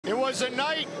was a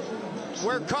night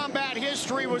where combat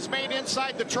history was made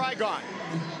inside the Trigon.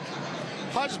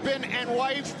 Husband and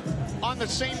wife on the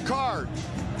same card.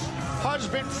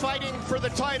 Husband fighting for the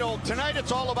title. Tonight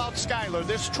it's all about Skylar.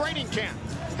 This training camp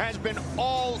has been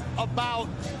all about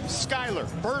Skylar.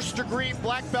 First degree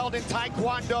black belt in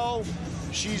Taekwondo.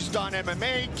 She's done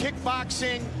MMA,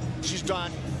 kickboxing. She's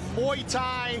done Muay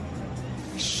Thai.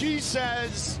 She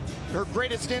says her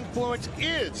greatest influence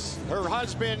is her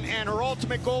husband, and her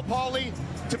ultimate goal, Paulie,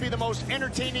 to be the most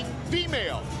entertaining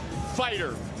female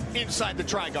fighter inside the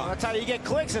Trigon. Well, that's how you get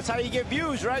clicks. That's how you get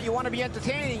views, right? You want to be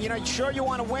entertaining. You know, sure, you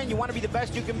want to win. You want to be the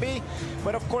best you can be.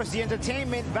 But, of course, the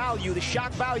entertainment value, the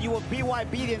shock value of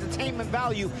BYB, the entertainment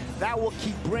value, that will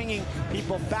keep bringing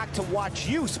people back to watch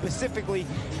you specifically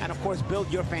and, of course, build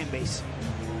your fan base.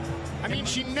 I mean,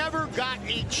 she never got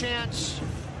a chance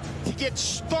to get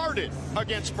started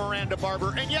against Miranda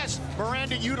Barber. And, yes,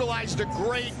 Miranda utilized a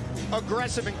great,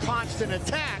 aggressive, and constant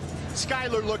attack.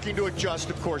 Skylar looking to adjust,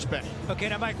 of course, Benny. Okay,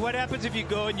 now, Mike, what happens if you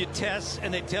go and you test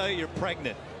and they tell you you're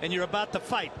pregnant and you're about to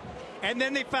fight? And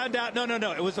then they found out, no,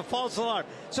 it was a false alarm.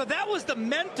 So that was the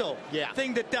mental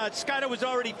thing that Skylar was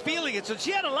already feeling it. So she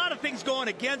had a lot of things going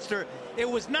against her. It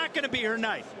was not going to be her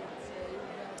night.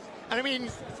 And I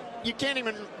mean, you can't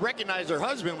even recognize her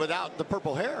husband without the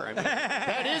purple hair. I mean,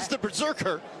 that is the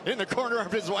berserker in the corner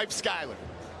of his wife, Skylar.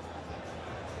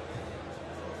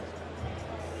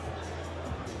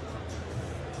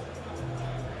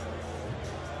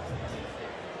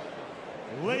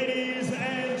 Ladies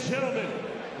and gentlemen,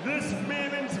 this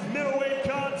men's middleweight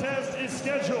contest is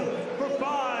scheduled for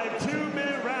 5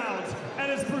 2-minute rounds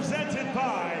and is presented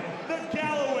by the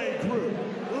Galloway Group.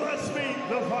 Let's meet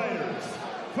the fighters.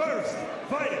 First,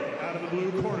 fighting out of the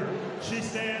blue corner. She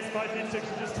stands 5 feet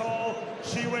 6 inches tall.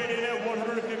 She weighed in at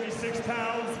 156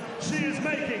 pounds. She is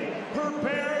making her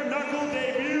bare knuckle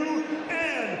debut,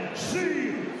 and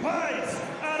she fights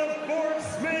out of Fort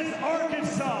Smith,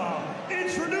 Arkansas.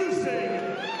 Introducing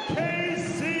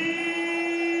Casie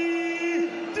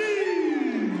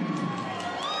Dees.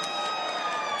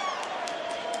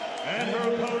 And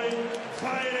her opponent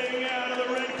fighting out of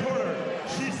the red corner.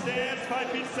 She stands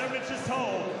 5 feet 7 inches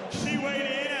tall. She weighed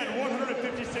in at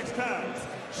 156 pounds.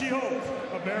 She holds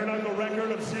a bare knuckle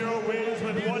record of 0 wins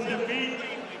with 1 defeat.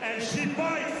 And she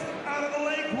fights out of the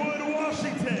Lakewood,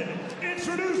 Washington.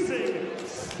 Introducing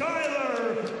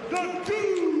Skylar the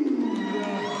Goon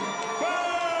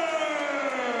Burns.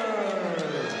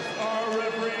 Our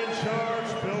referee in charge,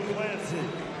 Bill Clancy.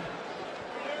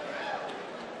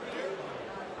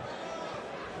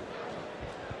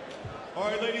 All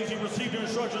right, ladies, you received your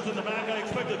instructions in the back. I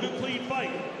expect a good, clean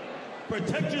fight.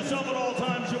 Protect yourself at all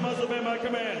times. You must obey my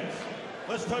commands.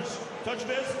 Let's touch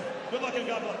this. Good luck and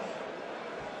God bless.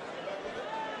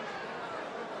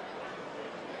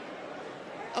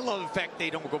 I love the fact they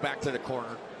don't go back to the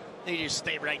corner. They just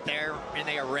stay right there, and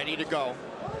they are ready to go.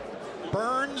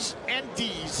 Burns and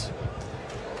Dees,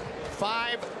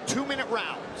 5 2-minute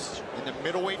rounds in the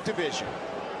middleweight division.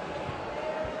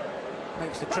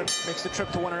 Makes the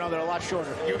trip to one another a lot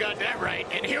shorter. You got that right.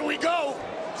 And here we go.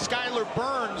 Skylar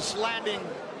Burns landing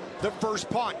the first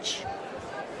punch.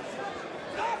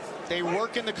 They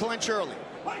work in the clinch early.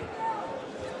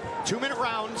 2-minute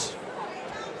rounds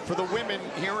for the women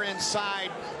here inside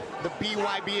the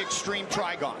BYB Extreme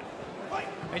Trigon.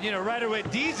 And, you know, right away,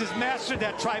 Dees has mastered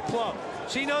that tri-plum.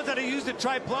 She knows how to use the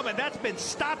tri-plum, and that's been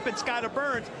stopping Skylar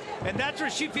Burns. And that's where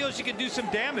she feels she can do some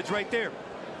damage right there.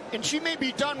 And she may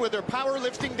be done with her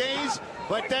powerlifting days,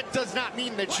 but that does not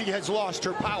mean that she has lost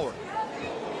her power.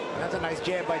 That's a nice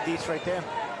jab by Dees right there.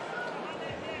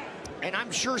 And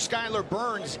I'm sure Skylar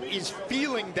Burns is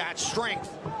feeling that strength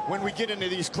when we get into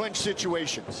these clinch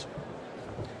situations.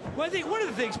 Well, I think one of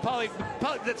the things, Paulie,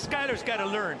 that Skylar's got to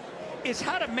learn is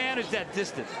how to manage that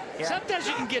distance. Yeah. Sometimes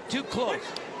you can get too close.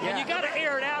 Yeah. And you got to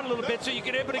air it out a little bit so you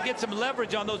can able to get some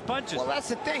leverage on those punches. Well, that's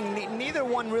the thing. Neither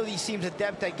one really seems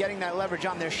adept at getting that leverage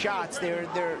on their shots. They're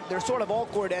sort of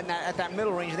awkward at that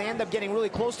middle range. They end up getting really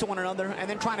close to one another and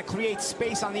then trying to create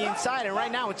space on the inside. And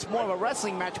right now it's more of a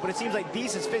wrestling match, but it seems like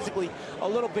Dees is physically a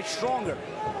little bit stronger.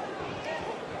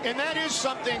 And that is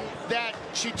something that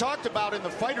she talked about in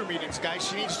the fighter meetings, guys.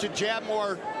 She needs to jab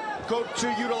more, go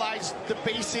to utilize the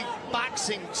basic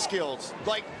boxing skills,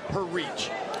 like her reach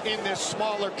in this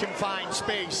smaller, confined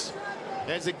space.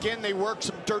 As again, they work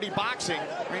some dirty boxing.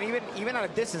 I mean, even at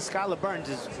a distance, Skylar Burns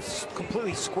is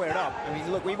completely squared up. I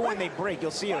mean, look, even when they break, you'll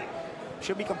see her.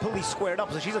 She'll be completely squared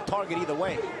up, so she's a target either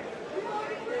way.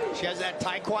 She has that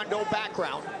Taekwondo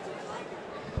background.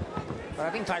 But I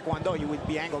think Taekwondo, you would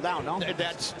be angled down, no?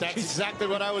 That's exactly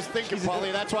what I was thinking,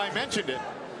 Paulie. That's why I mentioned it.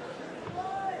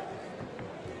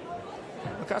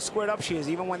 Look how squared up she is,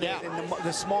 even when they're in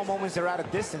the small moments they're out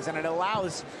of distance, and it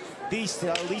allows these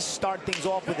to at least start things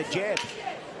off with a jab.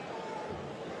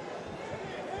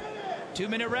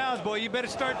 2-minute rounds, boy. You better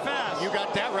start fast. You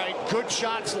got that right. Good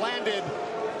shots landed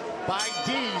by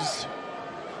Dees.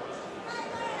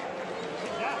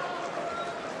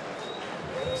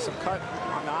 Some cut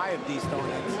on the eye of Dees throwing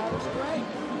it.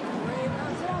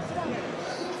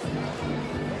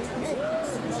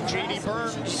 JD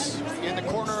Burns in the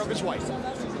corner of his wife.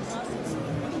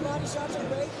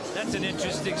 That's an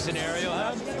interesting scenario,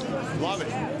 huh? Love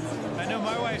it. I know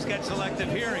my wife's got selective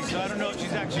hearing, so I don't know if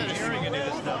she's actually hearing any of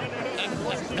this stuff.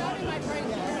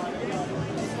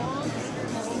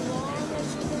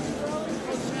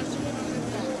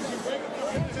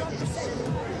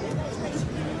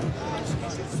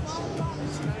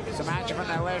 Some action from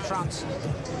that last round.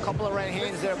 A couple of right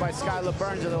hands there by Skylar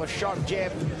Burns, although a sharp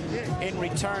jab in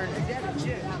return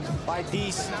by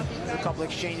Dees. A couple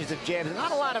exchanges of jabs.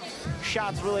 Not a lot of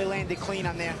shots really landed clean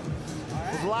on there.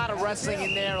 There's a lot of wrestling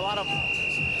in there, a lot of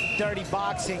dirty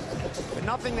boxing, but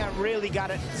nothing that really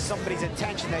got somebody's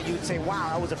attention that you'd say, wow,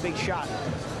 that was a big shot.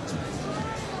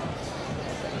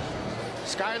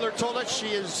 Skylar told us she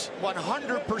is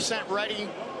 100% ready.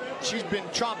 She's been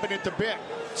chomping at the bit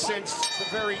since the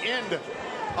very end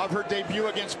of her debut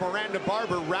against Miranda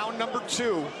Barber. Round number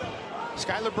 2.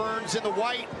 Skylar Burns in the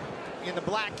white. In the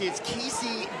black is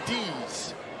Casie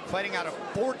Dees, fighting out of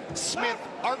Fort Smith,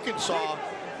 Arkansas.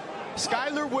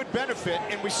 Skylar would benefit,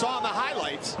 and we saw in the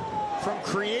highlights, from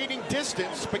creating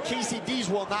distance, but Casie Dees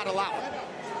will not allow it.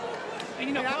 And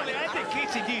you know, Paulie, I think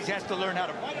Casie Dees has to learn how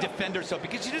to defend herself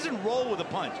because she doesn't roll with a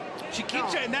punch. She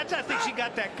keeps and that's, I think, she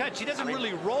got that cut. She doesn't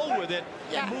really roll with it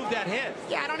and move that head.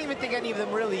 Yeah, I don't even think any of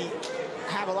them really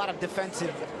have a lot of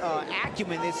defensive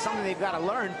acumen. It's something they've got to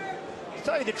learn. To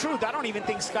tell you the truth, I don't even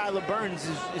think Skylar Burns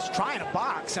is trying to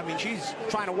box. I mean, she's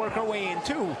trying to work her way in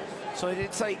too. So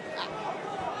it's like,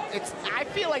 I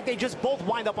feel like they just both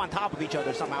wind up on top of each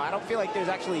other somehow. I don't feel like there's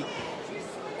actually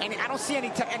I don't see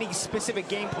any specific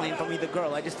game plan from either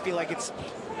girl. I just feel like it's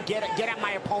get at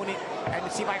my opponent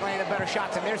and see if I can land a better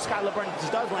shots. And there's Skylar Burns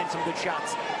does land some good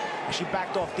shots. And she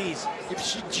backed off these. If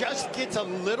she just gets a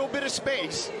little bit of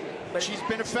space, but she's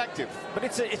been effective. But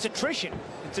it's attrition.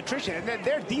 It's attrition. And then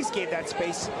there, Dees gave that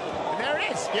space. And there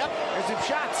it is. Yep. There's some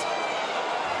shots.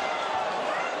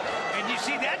 And you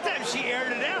see, that time she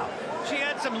aired it out. She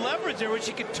had some leverage there where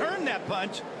she could turn that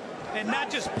punch and not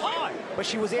just paw it. But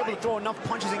she was able to throw enough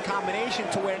punches in combination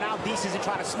to where now Dees isn't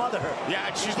trying to smother her. Yeah,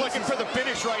 and she's looking for the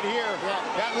finish right here. Yeah.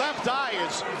 That left eye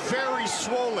is very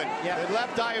swollen. Yeah. The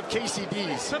left eye of Casie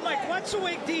Dees. But Mike, watch the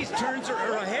way Dees turns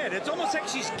her head. It's almost like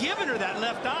she's giving her that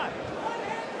left eye.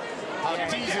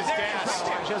 Dees is gassed.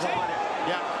 She doesn't want it.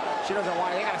 Yeah. She doesn't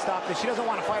want it. They got to stop this. She doesn't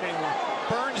want to fight anymore.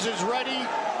 Burns is ready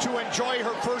to enjoy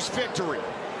her first victory.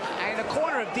 And the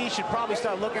corner of Dees should probably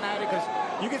start looking at it because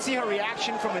you can see her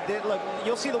reaction from it. Look,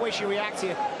 you'll see the way she reacts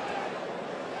here.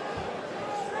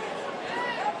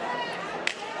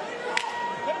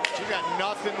 She got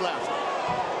nothing left.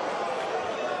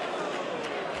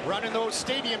 Running those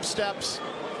stadium steps,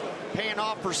 paying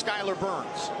off for Skylar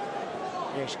Burns.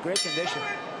 Yeah, she's great condition.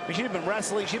 I mean, she's been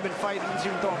wrestling, she's been fighting,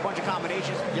 she's been throwing a bunch of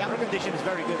combinations. Yeah, her condition is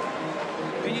very good.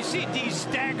 And you see Dees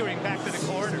staggering back to the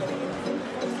corner.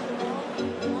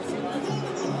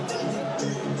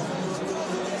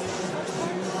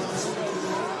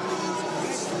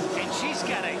 And she's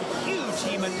got a huge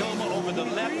hematoma over the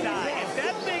left eye. If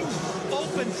that thing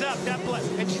opens up, that blood,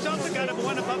 and she's also got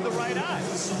one above the right eye.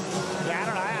 Yeah, I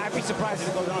don't know. I'd be surprised if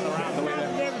it goes on around the way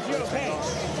that. You're okay.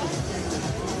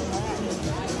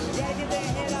 You gotta get that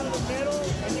hand out of the middle,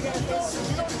 and you gotta go.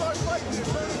 You don't start fighting. You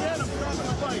turn again. I'm stopping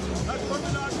the fight. That's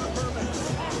perfect. Not perfect.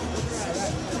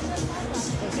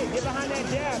 Okay, get behind that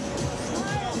jab.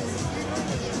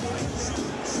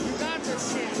 You got this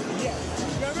shit. Yeah.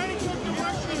 You already took the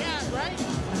work she had, right?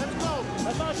 Let's go.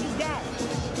 That's all she's got.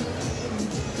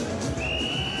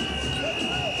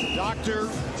 Doctor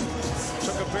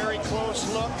took a very close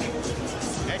look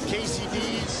at Casie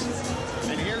Dees,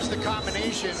 and here's the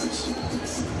combinations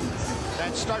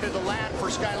that started to land for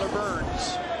Skylar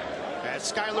Burns.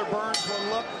 As Skylar Burns will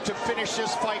look to finish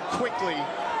this fight quickly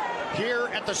here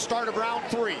at the start of round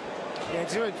 3. Yeah,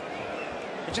 it's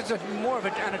just more of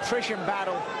an attrition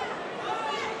battle.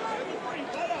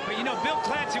 But you know, Bill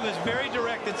Clancy was very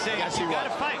direct in saying, you got to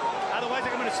fight, otherwise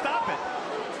I'm going to stop it.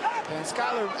 And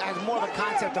Skylar has more of a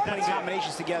concept of putting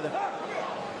combinations together.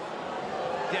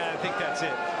 Yeah, I think that's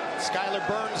it. Skylar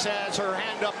Burns has her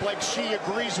hand up like she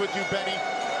agrees with you, Benny.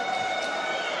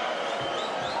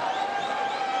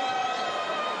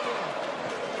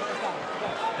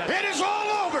 It is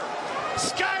all over.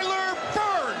 Skylar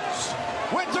Burns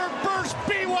with her first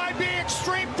BYB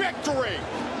Extreme victory.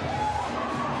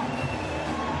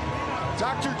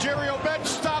 Dr. Jerry Obed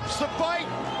stops the fight,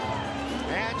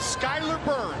 and Skylar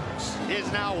Burns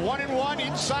is now 1-1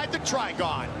 inside the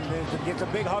Trigon. Gets a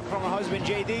big hug from her husband,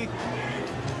 JD.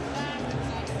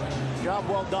 Job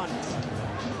well done.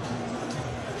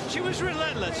 She was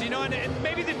relentless, you know, and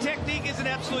maybe the technique isn't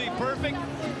absolutely perfect,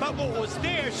 but what was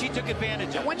there, she took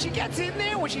advantage of. When she gets in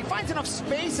there, when she finds enough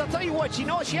space, I'll tell you what, she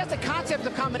knows she has the concept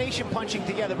of combination punching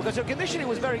together because her conditioning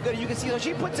was very good. You can see that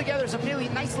she put together some really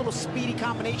nice little speedy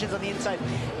combinations on the inside.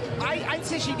 I'd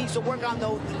say she needs to work on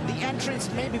the entrance,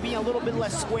 maybe being a little bit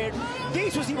less squared.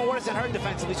 Dees was even worse than her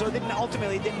defensively, so it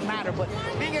ultimately didn't matter. But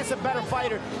being against a better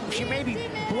fighter, she maybe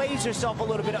blazed herself a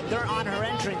little bit up there on her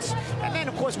entrance. And then,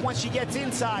 of course, once she gets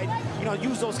inside, you know,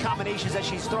 use those combinations that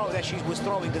she was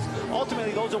throwing, because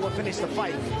ultimately those are what finished the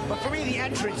fight. But for me, the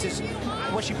entrance is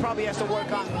what she probably has to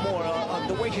work on more.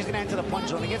 The way she's going to enter the punch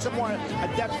zone. Against a more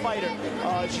adept fighter,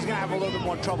 she's going to have a little bit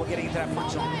more trouble getting into that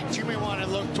punch zone. You may want to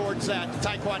look towards that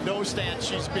Taekwondo stance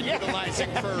she's been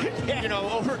utilizing for, you know,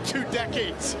 over 2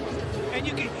 decades. And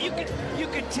you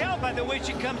can tell by the way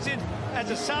she comes in as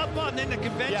a southpaw, and then the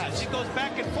convention, she goes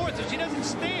back and forth, so she doesn't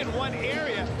stay in one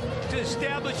area to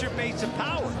establish her base of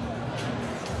power.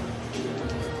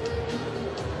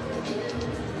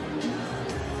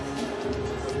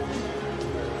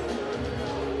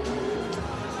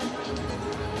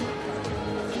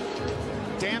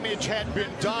 Damage had been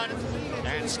done,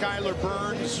 and Skylar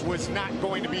Burns was not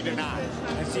going to be denied.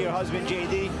 I see her husband,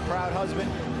 JD, proud husband.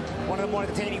 One of the more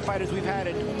entertaining fighters we've had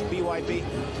in BYB.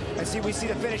 We see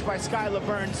the finish by Skylar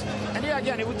Burns. And yeah,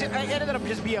 again, it ended up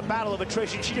just being a battle of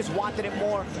attrition. She just wanted it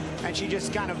more, and she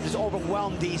just kind of just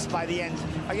overwhelmed Dees by the end.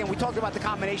 Again, we talked about the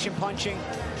combination punching.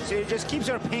 So it just keeps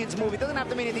her hands moving. It doesn't have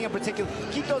to mean anything in particular.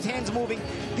 Keep those hands moving.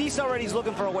 Dees already is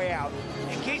looking for a way out.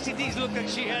 And Casie Dees looked like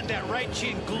she had that right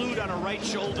chin glued on her right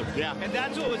shoulder. Yeah. And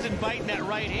that's what was inviting that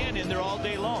right hand in there all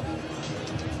day long.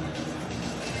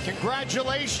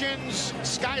 Congratulations,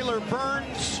 Skylar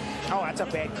Burns. Oh, that's a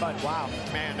bad cut. Wow.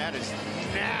 Man, that is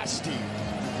nasty.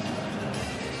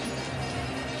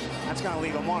 That's going to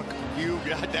leave a mark. You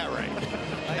got that right.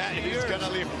 That is going to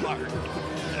leave a mark.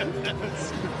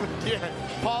 Yeah,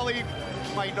 Paulie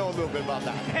might know a little bit about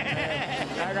that.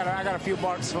 I got a few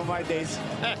marks from my days.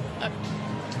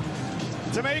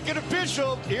 To make it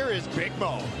official, here is Big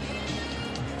Mo.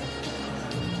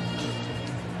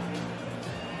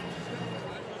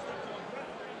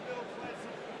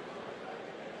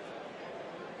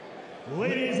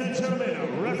 Ladies and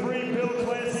gentlemen, referee Bill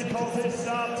Clancy calls a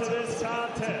stop to this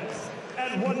contest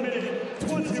at 1 minute,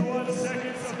 21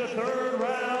 seconds of the 3rd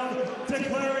round,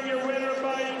 declaring your winner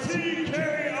by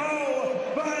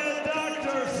TKO via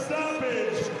doctor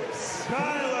stoppage,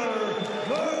 Skylar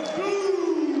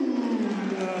Goon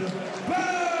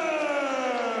Burns.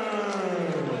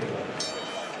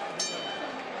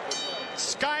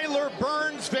 Skylar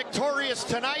Burns victorious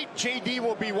tonight. JD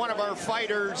will be one of our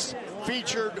fighters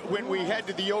featured when we head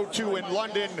to the O2 in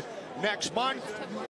London next month.